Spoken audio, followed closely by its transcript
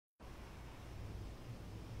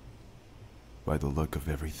By the look of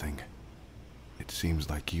everything, it seems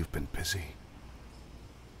like you've been busy.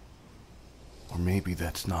 Or maybe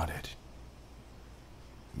that's not it.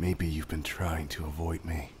 Maybe you've been trying to avoid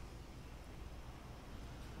me.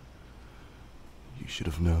 You should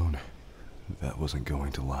have known that wasn't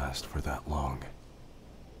going to last for that long.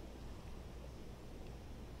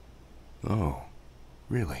 Oh,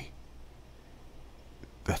 really?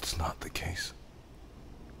 That's not the case.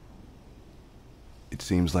 It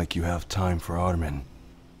seems like you have time for Armin,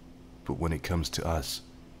 but when it comes to us,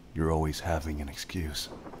 you're always having an excuse.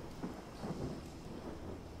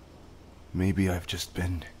 Maybe I've just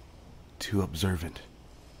been too observant.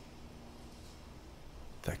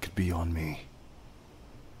 That could be on me.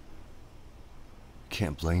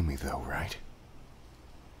 Can't blame me though, right?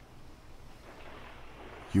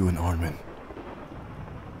 You and Armin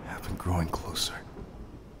have been growing closer.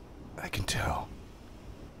 I can tell.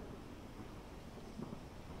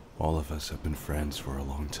 All of us have been friends for a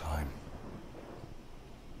long time.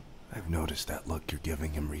 I've noticed that look you're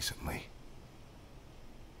giving him recently.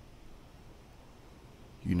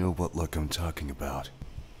 You know what look I'm talking about.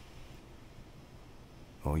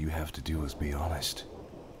 All you have to do is be honest.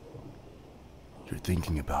 You're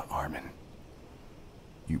thinking about Armin.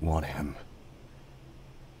 You want him.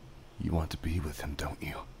 You want to be with him, don't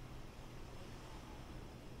you?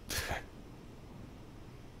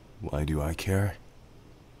 Why do I care?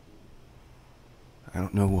 I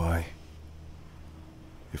don't know why.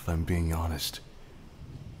 If I'm being honest,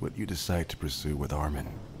 what you decide to pursue with Armin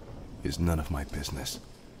is none of my business.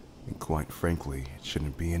 And quite frankly, it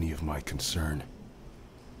shouldn't be any of my concern.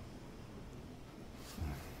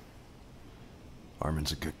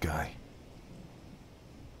 Armin's a good guy.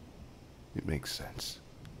 It makes sense.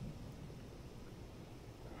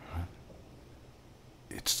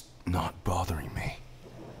 It's not bothering me.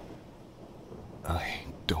 I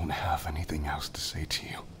don't have anything else to say to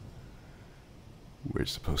you. We're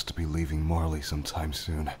supposed to be leaving Marley sometime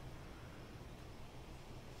soon.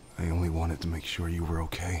 I only wanted to make sure you were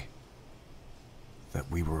okay.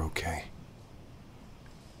 That we were okay.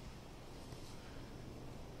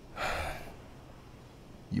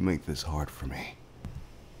 You make this hard for me.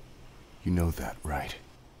 You know that, right?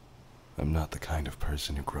 I'm not the kind of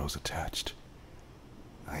person who grows attached.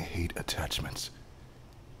 I hate attachments.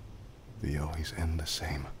 They always end the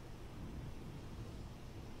same.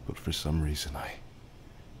 But for some reason, I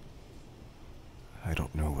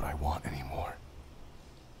don't know what I want anymore.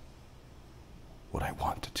 What I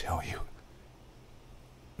want to tell you.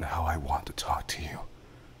 And how I want to talk to you.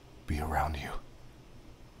 Be around you.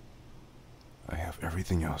 I have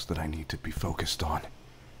everything else that I need to be focused on.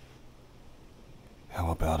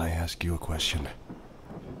 How about I ask you a question?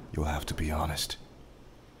 You'll have to be honest.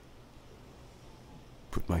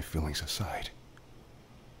 Put my feelings aside.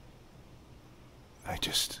 I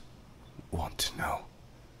just want to know.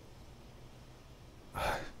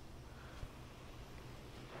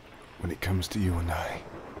 When it comes to you and I,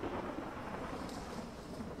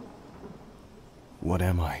 what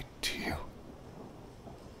am I to you?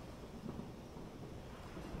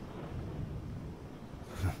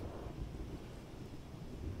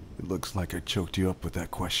 It looks like I choked you up with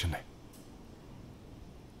that question.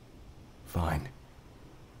 Fine.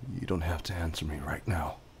 You don't have to answer me right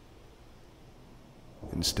now.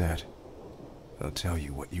 Instead, I'll tell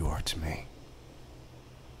you what you are to me.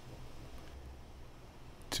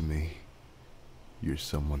 To me, you're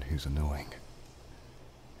someone who's annoying,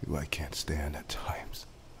 who I can't stand at times.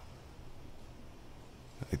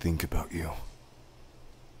 I think about you,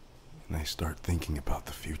 and I start thinking about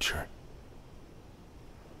the future.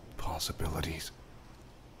 Possibilities,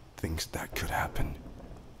 things that could happen.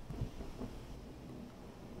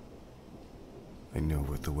 I know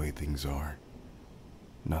with the way things are,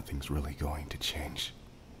 nothing's really going to change.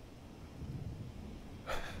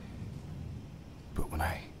 But when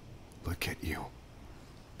I look at you,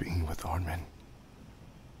 being with Armin,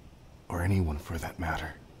 or anyone for that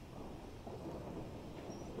matter,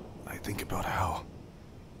 I think about how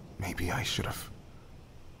maybe I should have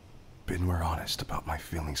been more honest about my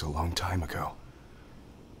feelings a long time ago.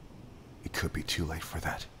 It could be too late for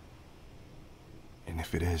that. And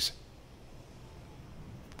if it is,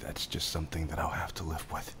 that's just something that I'll have to live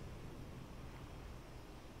with.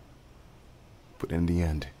 But in the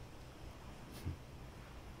end,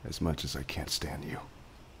 as much as I can't stand you,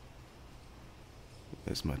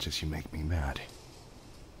 as much as you make me mad,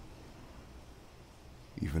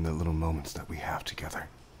 even the little moments that we have together,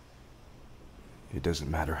 it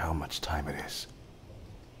doesn't matter how much time it is.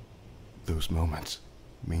 Those moments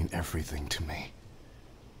mean everything to me.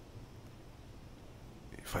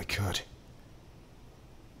 If I could,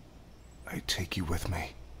 I'd take you with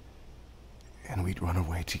me, and we'd run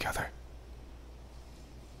away together.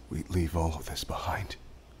 We'd leave all of this behind.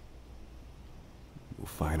 We'll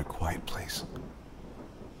find a quiet place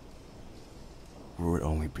where it'd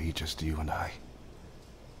only be just you and I.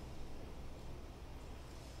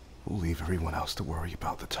 We'll leave everyone else to worry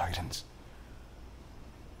about the Titans,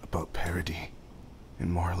 about Parody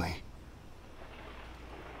and Marley.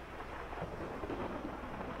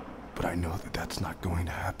 But I know that that's not going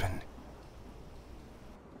to happen.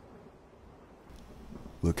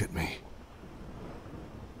 Look at me.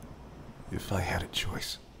 If I had a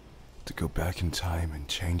choice to go back in time and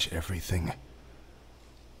change everything,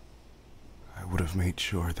 I would have made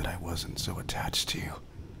sure that I wasn't so attached to you.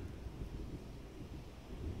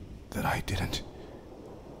 That I didn't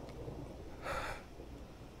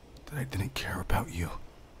care about you.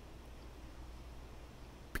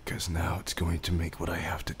 Because now it's going to make what I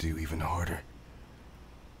have to do even harder,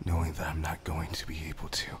 knowing that I'm not going to be able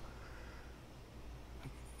to.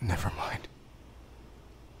 Never mind.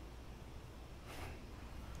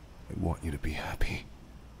 I want you to be happy,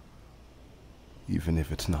 even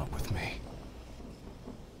if it's not with me.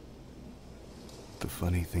 The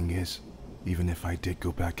funny thing is, even if I did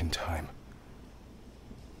go back in time,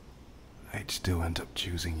 I'd still end up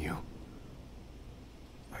choosing you.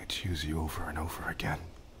 I'd choose you over and over again.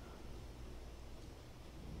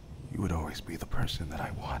 You would always be the person that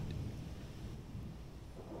I want.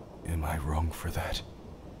 Am I wrong for that?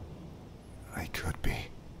 I could be.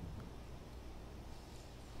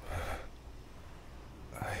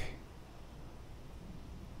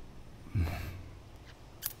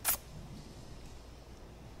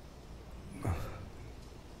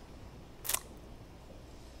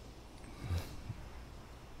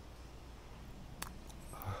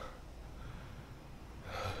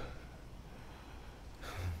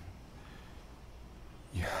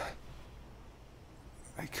 Yeah,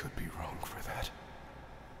 I could be wrong for that.